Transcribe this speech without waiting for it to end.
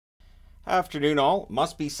Afternoon all.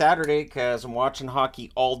 Must be Saturday because I'm watching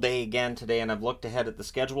hockey all day again today and I've looked ahead at the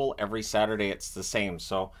schedule. Every Saturday it's the same.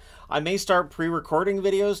 So I may start pre-recording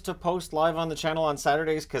videos to post live on the channel on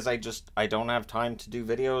Saturdays because I don't have time to do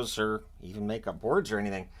videos or even make up boards or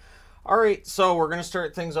anything. Alright, so we're going to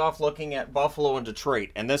start things off looking at Buffalo and Detroit,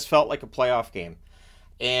 and this felt like a playoff game.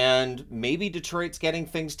 And maybe Detroit's getting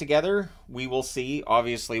things together. We will see.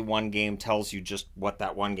 Obviously, one game tells you just what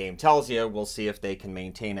that one game tells you. We'll see if they can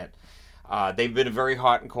maintain it. They've been a very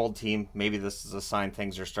hot and cold team. Maybe this is a sign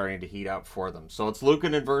things are starting to heat up for them. So it's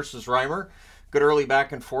Luukkonen versus Reimer. Good early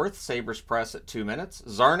back and forth. Sabres press at 2 minutes.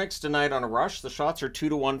 Czarnik's denied on a rush. The shots are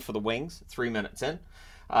 2-1 for the Wings, 3 minutes in.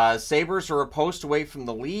 Sabres are a post away from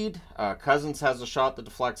the lead. Cousins has a shot that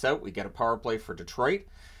deflects out. We get a power play for Detroit.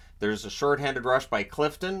 There's a shorthanded rush by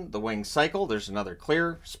Clifton. The Wings cycle. There's another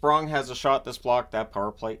clear. Sprong has a shot that's blocked. That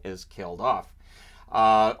power play is killed off.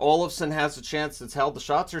 Olofsson has a chance that's held. The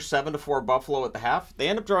shots are 7-4 Buffalo at the half. They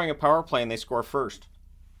end up drawing a power play and they score first.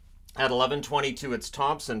 At 11:22, it's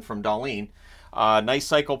Thompson from Dahlin. Nice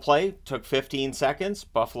cycle play. Took 15 seconds.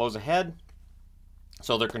 Buffalo's ahead.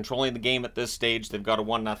 So they're controlling the game at this stage. They've got a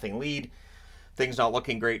 1-0 lead. Things not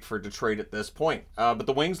looking great for Detroit at this point. But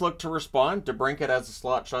the Wings look to respond. DeBrincat has a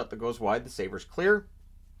slot shot that goes wide. The Sabres clear.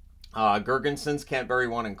 Gergensons can't bury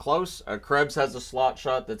one in close. Krebs has a slot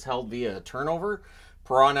shot that's held via turnover.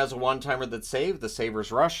 Perron has a one-timer that's saved. The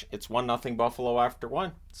Sabres rush. It's 1-0 Buffalo after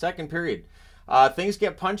one. Second period. Things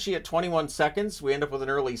get punchy at 21 seconds. We end up with an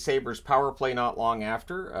early Sabres power play not long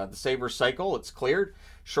after. The Sabres cycle. It's cleared.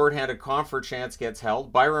 Shorthanded Comfort chance gets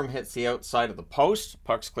held. Byram hits the outside of the post.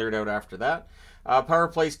 Puck's cleared out after that. Power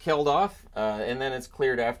play's killed off, and then it's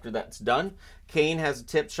cleared after that's done. Kane has a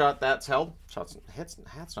tip shot that's held.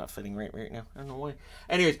 Hat's not fitting right now. I don't know why.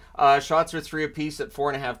 Anyways, shots are 3 apiece at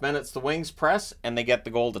 4.5 minutes. The Wings press, and they get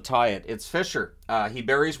the goal to tie it. It's Fisher. He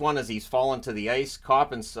buries one as he's fallen to the ice.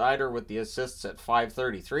 Kopp and Sider with the assists at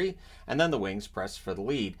 5:33, and then the Wings press for the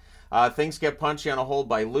lead. Things get punchy on a hold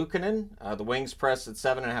by Luukkonen. The Wings press at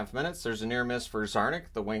 7.5 minutes. There's a near miss for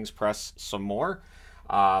Czarnik. The Wings press some more.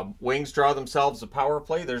 Wings draw themselves a power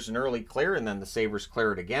play. There's an early clear, and then the Sabres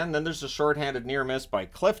clear it again. Then there's a shorthanded near miss by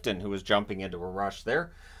Clifton, who was jumping into a rush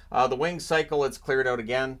there. The Wings cycle, it's cleared out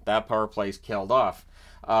again. That power play's killed off.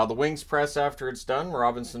 The Wings press after it's done.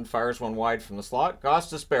 Robinson fires one wide from the slot.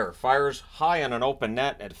 Gostisbehere fires high on an open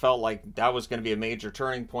net. It felt like that was going to be a major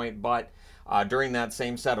turning point, but during that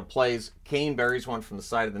same set of plays, Kane buries one from the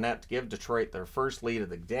side of the net to give Detroit their first lead of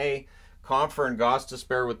the day. Comfer and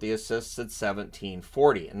Gostisbehere with the assists at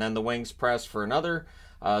 17:40. And then the Wings press for another.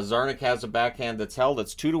 Czarnik has a backhand that's held.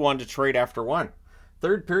 It's 2-1 Detroit after one.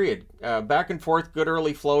 Third period. Back and forth. Good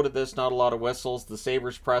early flow to this. Not a lot of whistles. The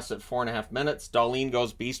Sabres press at 4.5 minutes. Dahlin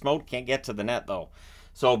goes beast mode. Can't get to the net, though.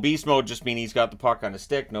 So beast mode just means he's got the puck on his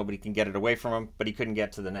stick. Nobody can get it away from him, but he couldn't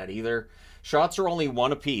get to the net either. Shots are only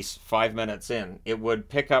 1 apiece 5 minutes in. It would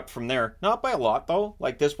pick up from there. Not by a lot, though.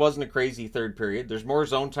 Like, this wasn't a crazy third period. There's more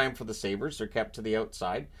zone time for the Sabres. They're kept to the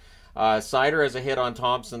outside. Sider has a hit on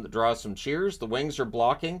Thompson that draws some cheers. The Wings are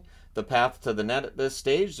blocking the path to the net at this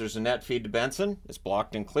stage. There's a net feed to Benson. It's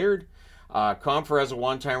blocked and cleared. Comfer has a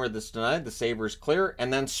one-timer that's denied. The Sabres clear.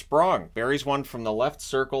 And then Sprong buries one from the left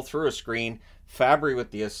circle through a screen. Fabry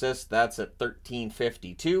with the assist. That's at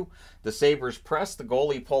 13:52. The Sabres press. The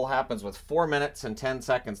goalie pull happens with 4 minutes and 10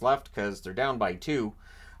 seconds left because they're down by 2.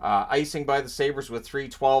 Icing by the Sabres with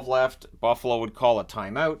 3:12 left. Buffalo would call a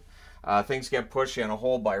timeout. Things get pushy on a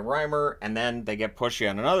hold by Reimer, and then they get pushy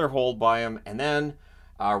on another hold by him, and then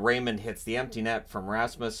Raymond hits the empty net from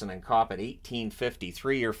Rasmussen and Kopp at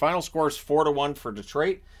 18:53. Your final score is 4-1 for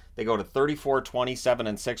Detroit. They go to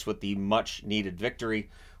 34-27-6 with the much-needed victory.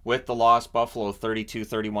 With the loss, Buffalo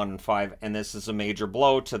 32-31-5, and this is a major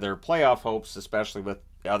blow to their playoff hopes, especially with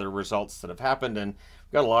other results that have happened, and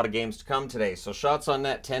we've got a lot of games to come today. So shots on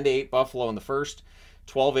net, 10-8 Buffalo in the first,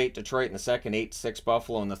 12-8 Detroit in the second, 8-6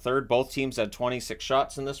 Buffalo in the third. Both teams had 26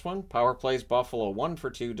 shots in this one. Power plays, Buffalo 1 for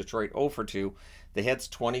 2, Detroit 0 for 2. The hits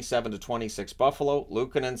 27-26 Buffalo.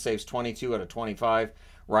 Luukkonen saves 22 out of 25.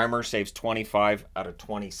 Reimer saves 25 out of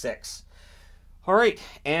 26. All right,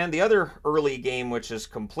 and the other early game, which is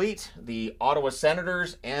complete, the Ottawa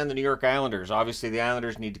Senators and the New York Islanders. Obviously, the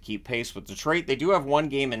Islanders need to keep pace with Detroit. They do have one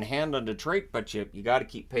game in hand on Detroit, but you got to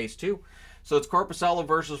keep pace too. So it's Korpisalo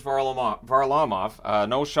versus Varlamov.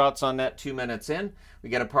 No shots on net 2 minutes in. We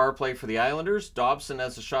get a power play for the Islanders. Dobson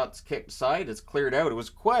has the shots kicked aside. It's cleared out. It was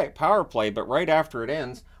quite a power play, but right after it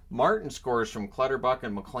ends, Martin scores from Clutterbuck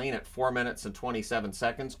and McLean at 4 minutes and 27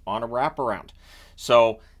 seconds on a wraparound.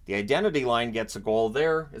 So the identity line gets a goal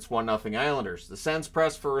there. It's 1-0 Islanders. The Sens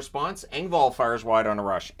press for response. Engvall fires wide on a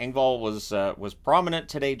rush. Engvall was prominent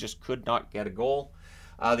today, just could not get a goal.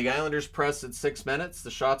 The Islanders press at 6 minutes.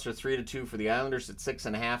 The shots are 3-2 for the Islanders at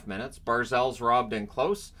 6.5 minutes. Barzal's robbed in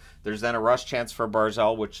close. There's then a rush chance for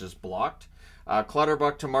Barzal, which is blocked.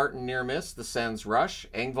 Clutterbuck to Martin near miss. The Sens rush.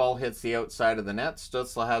 Engvall hits the outside of the net.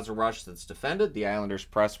 Stützle has a rush that's defended. The Islanders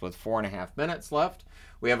press with 4.5 minutes left.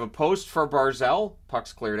 We have a post for Barzal.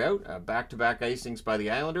 Puck's cleared out. Back-to-back icings by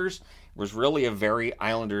the Islanders. It was really a very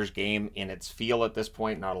Islanders game in its feel at this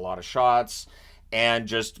point. Not a lot of shots. And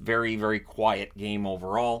just very, very quiet game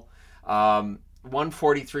overall.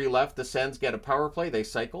 1:43 left. The Sens get a power play. They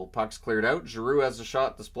cycle. Puck's cleared out. Giroux has a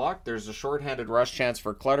shot that's blocked. There's a shorthanded rush chance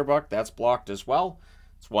for Clutterbuck. That's blocked as well.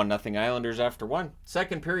 It's 1-0 Islanders after one.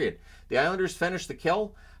 Second period. The Islanders finish the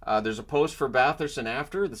kill. There's a post for Batherson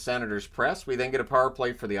after. The Senators press. We then get a power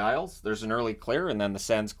play for the Isles. There's an early clear, and then the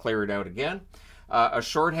Sens clear it out again. A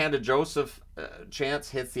shorthanded Joseph chance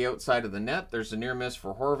hits the outside of the net. There's a near miss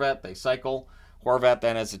for Horvat. They cycle. Horvat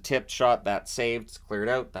then has a tipped shot. That's saved. It's cleared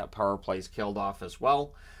out. That power play's killed off as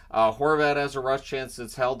well. Horvat has a rush chance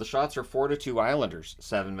that's held. The shots are 4-2 Islanders,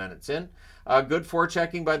 7 minutes in. Good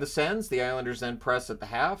forechecking by the Sens. The Islanders then press at the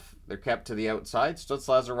half. They're kept to the outside.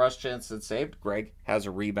 Stützle has a rush chance that's saved. Gregg has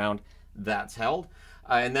a rebound. That's held.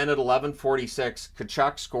 And then at 11:46,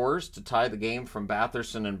 Tkachuk scores to tie the game from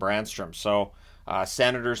Batherson and Brandstrom. So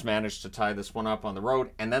Senators managed to tie this one up on the road,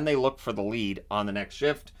 and then they look for the lead on the next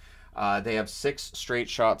shift. They have 6 straight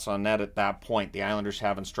shots on net at that point. The Islanders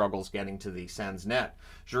having struggles getting to the Sens net.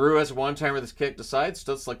 Giroux has a one-timer that's kicked aside.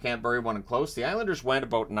 Stützle can't bury one in close. The Islanders went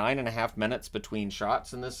about 9.5 minutes between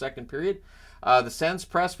shots in this second period. The Sens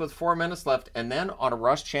press with 4 minutes left, and then on a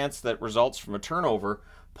rush chance that results from a turnover,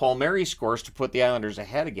 Palmieri scores to put the Islanders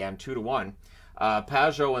ahead again, 2-1.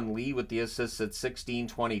 Pajot and Lee with the assists at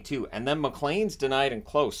 16:22. And then McLean's denied in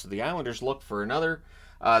close, so the Islanders look for another.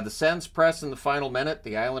 The Sens press in the final minute.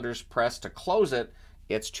 The Islanders press to close it.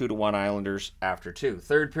 It's 2-1 Islanders after 2.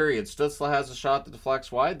 Third period, Stützle has a shot that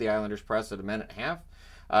deflects wide. The Islanders press at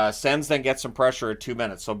 1.5. Sens then get some pressure at 2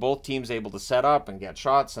 minutes. So both teams able to set up and get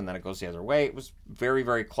shots, and then it goes the other way. It was very,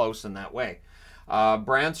 very close in that way.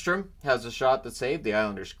 Brandstrom has a shot that saved. The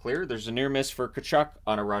Islanders clear. There's a near miss for Tkachuk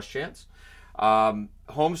on a rush chance.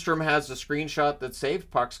 Holmstrom has a screenshot that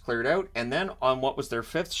saved. Puck's cleared out. And then on what was their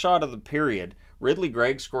 5th shot of the period, Ridley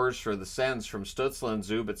Gregg scores for the Sens from Stützle and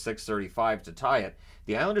Zub at 6:35 to tie it.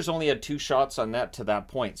 The Islanders only had 2 shots on net to that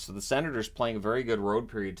point, so the Senators playing a very good road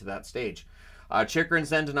period to that stage. Chikrin's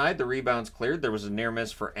then denied. The rebound's cleared. There was a near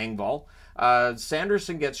miss for Engvall.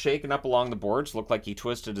 Sanderson gets shaken up along the boards. Looked like he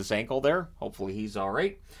twisted his ankle there. Hopefully he's all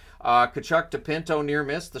right. Tkachuk to Pinto near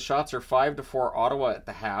miss. The shots are 5-4 Ottawa at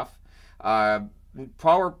the half.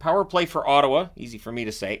 Power play for Ottawa, easy for me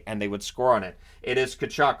to say, and they would score on it. It is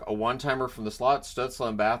Tkachuk, a one-timer from the slot. Stützle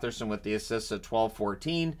and Batherson with the assists at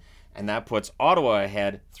 12:14, and that puts Ottawa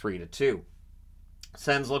ahead 3-2.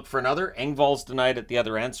 Sens look for another. Engvall's denied at the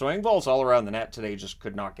other end, so Engvall's all around the net today, just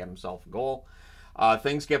could not get himself a goal.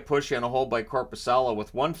 Things get pushy on a hole by Korpisalo.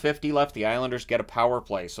 With 1:50 left, the Islanders get a power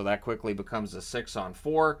play, so that quickly becomes a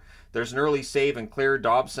 6-on-4. There's an early save and clear.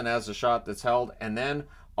 Dobson has a shot that's held, and then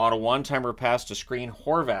on a one-timer pass to screen,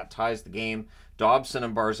 Horvat ties the game. Dobson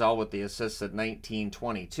and Barzal with the assists at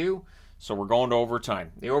 19:22. So we're going to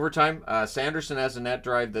overtime. The overtime, Sanderson has a net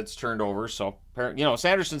drive that's turned over. So,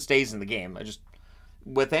 Sanderson stays in the game.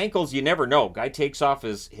 With ankles, you never know. Guy takes off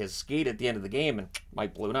his skate at the end of the game and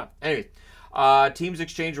might balloon up. Anyway, teams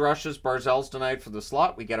exchange rushes. Barzal's denied for the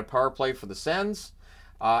slot. We get a power play for the Sens.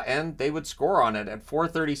 And they would score on it. At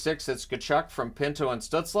 4:36, it's Tkachuk from Pinto and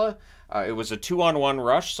Stützle. It was a 2-on-1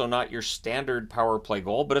 rush, so not your standard power play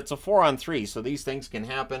goal, but it's a 4-on-3, so these things can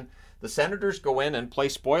happen. The Senators go in and play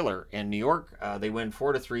spoiler in New York. They win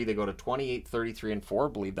 4-3. They go to 28-33-4.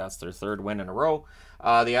 I believe that's their 3rd win in a row.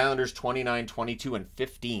 The Islanders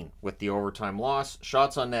 29-22-15 with the overtime loss.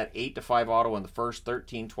 Shots on net 8-5 Ottawa in the first,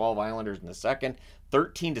 13-12 Islanders in the second,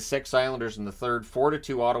 13-6 Islanders in the third,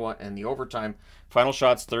 4-2 Ottawa in the overtime. Final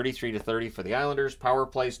shots 33-30 for the Islanders. Power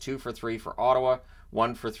plays 2 for 3 for Ottawa,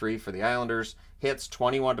 1 for 3 for the Islanders. Hits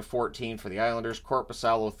 21-14 for the Islanders.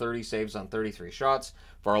 Korpisalo 30 saves on 33 shots.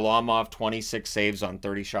 Varlamov 26 saves on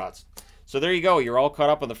 30 shots. So there you go. You're all caught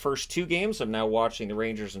up on the first 2 games. I'm now watching the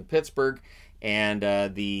Rangers in Pittsburgh and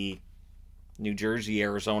the New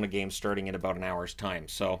Jersey-Arizona game starting in about an hour's time.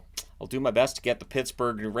 So I'll do my best to get the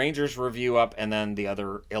Pittsburgh Rangers review up, and then the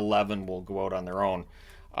other 11 will go out on their own.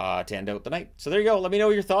 to end out the night. So there you go. Let me know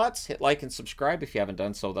your thoughts. Hit like and subscribe if you haven't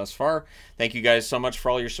done so thus far. Thank you guys so much for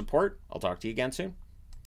all your support. I'll talk to you again soon.